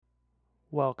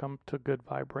Welcome to Good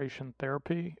Vibration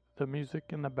Therapy. The music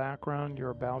in the background you're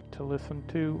about to listen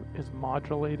to is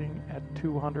modulating at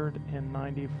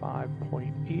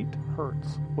 295.8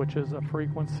 Hertz, which is a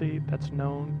frequency that's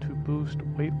known to boost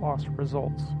weight loss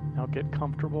results. Now get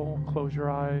comfortable, close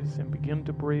your eyes, and begin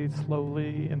to breathe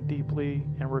slowly and deeply,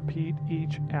 and repeat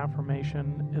each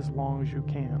affirmation as long as you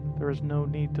can. There is no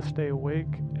need to stay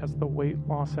awake, as the weight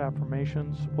loss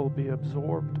affirmations will be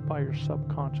absorbed by your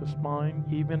subconscious mind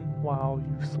even while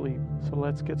you sleep. So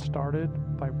let's get started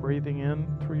by breathing in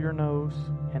through your nose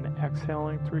and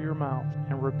exhaling through your mouth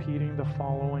and repeating the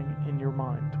following in your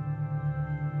mind.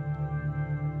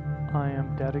 I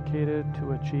am dedicated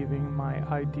to achieving my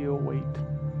ideal weight.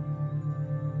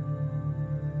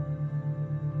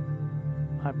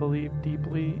 I believe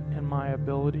deeply in my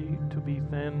ability to be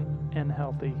thin and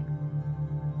healthy.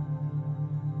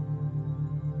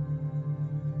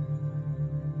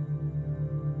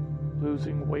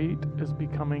 Losing weight is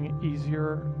becoming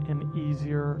easier and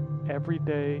easier every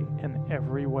day in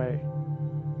every way.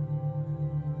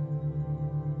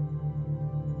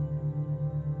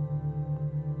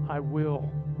 I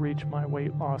will reach my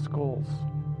weight loss goals.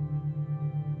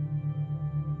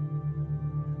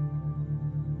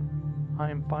 I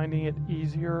am finding it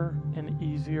easier and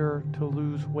easier to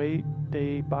lose weight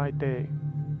day by day.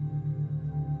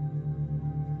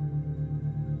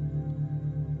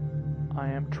 I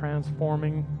am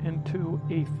transforming into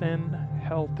a thin,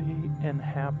 healthy, and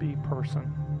happy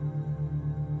person.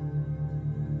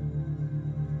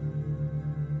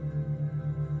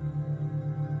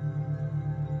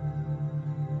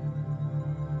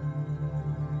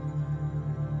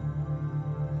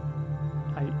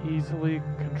 I easily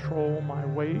control my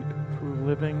weight through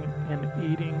living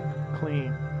and eating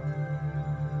clean.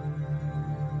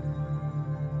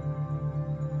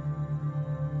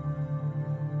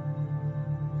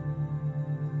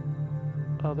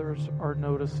 Others are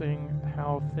noticing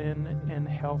how thin and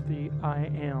healthy I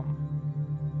am.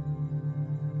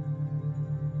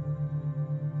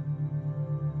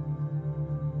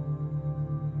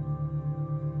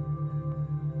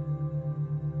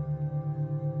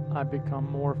 I become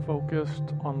more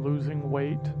focused on losing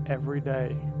weight every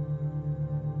day.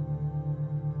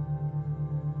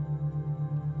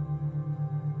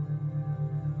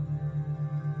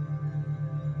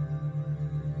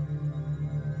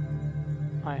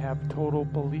 I have total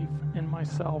belief in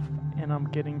myself, and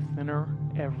I'm getting thinner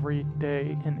every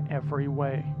day in every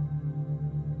way.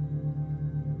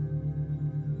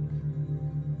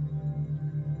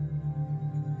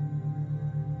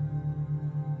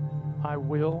 I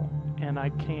will and I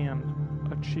can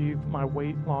achieve my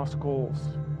weight loss goals.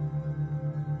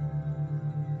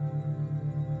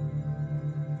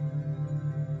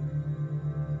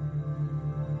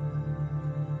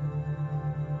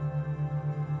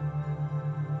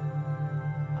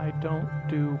 I don't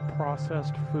do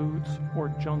processed foods or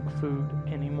junk food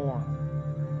anymore.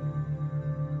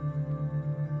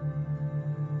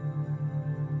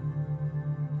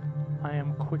 I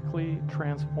am quickly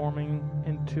transforming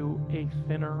into a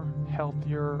thinner,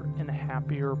 healthier, and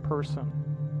happier person.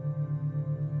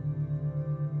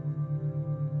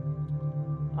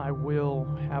 I will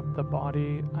have the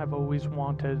body I've always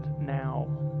wanted now.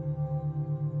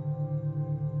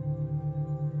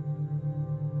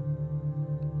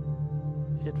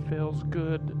 It feels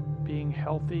good being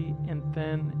healthy and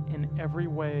thin in every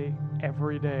way,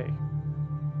 every day.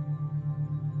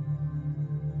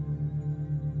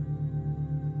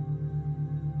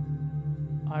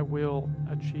 I will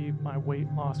achieve my weight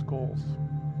loss goals.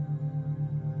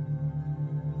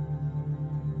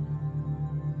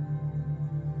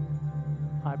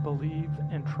 I believe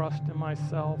and trust in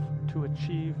myself to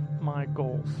achieve my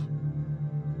goals.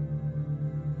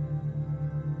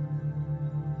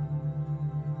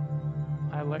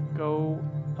 I let go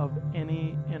of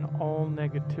any and all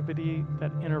negativity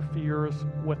that interferes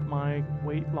with my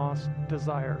weight loss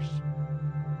desires.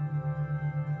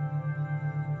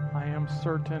 I am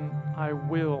certain I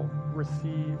will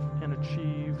receive and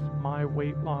achieve my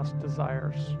weight loss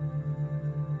desires.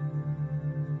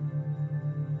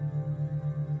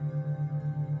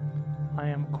 I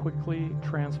am quickly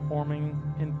transforming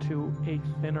into a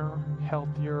thinner,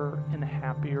 healthier, and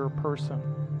happier person.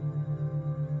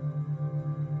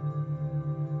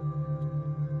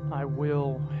 I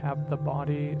will have the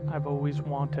body I've always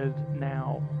wanted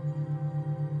now.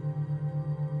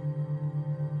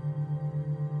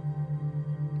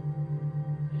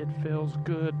 It feels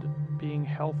good being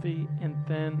healthy and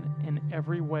thin in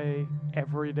every way,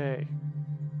 every day.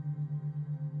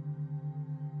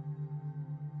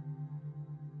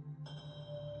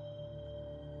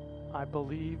 I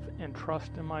believe and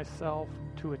trust in myself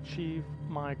to achieve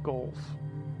my goals.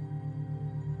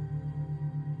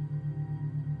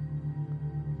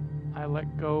 I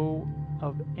let go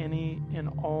of any and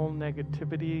all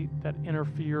negativity that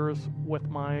interferes with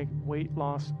my weight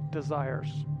loss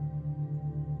desires.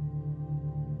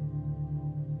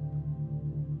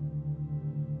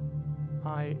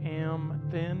 I am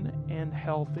thin and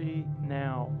healthy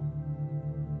now.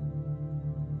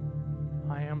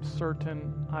 I am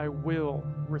certain I will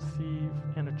receive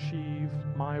and achieve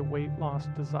my weight loss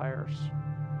desires.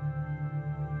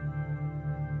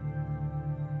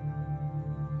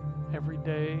 Every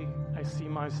day, I see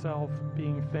myself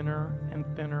being thinner and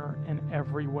thinner in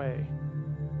every way.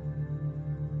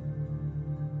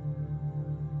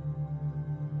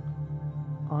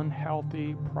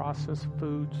 Unhealthy processed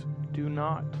foods do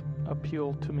not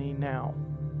appeal to me now.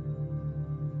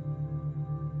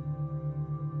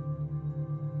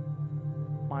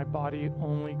 My body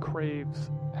only craves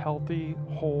healthy,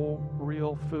 whole,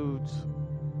 real foods.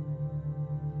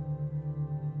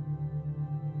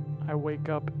 I wake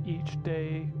up each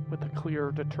day with a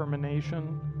clear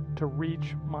determination to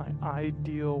reach my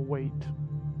ideal weight.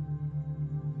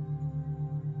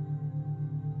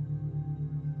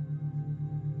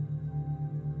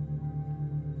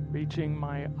 Reaching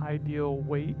my ideal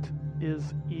weight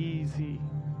is easy.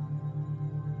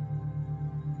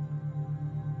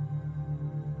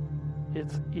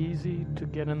 It's easy to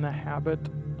get in the habit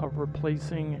of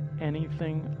replacing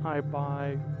anything I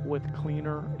buy with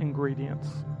cleaner ingredients.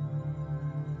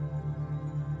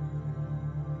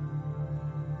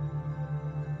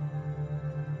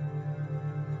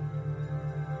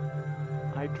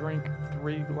 I drink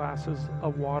 3 glasses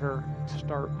of water to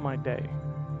start my day.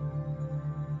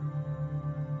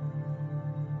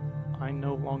 I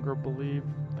no longer believe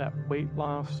that weight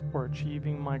loss or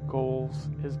achieving my goals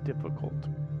is difficult.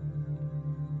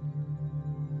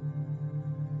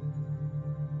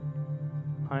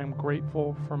 I am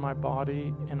grateful for my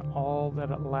body and all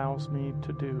that it allows me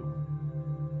to do.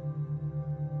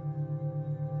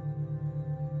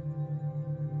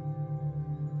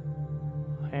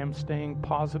 I am staying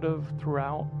positive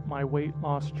throughout my weight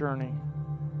loss journey.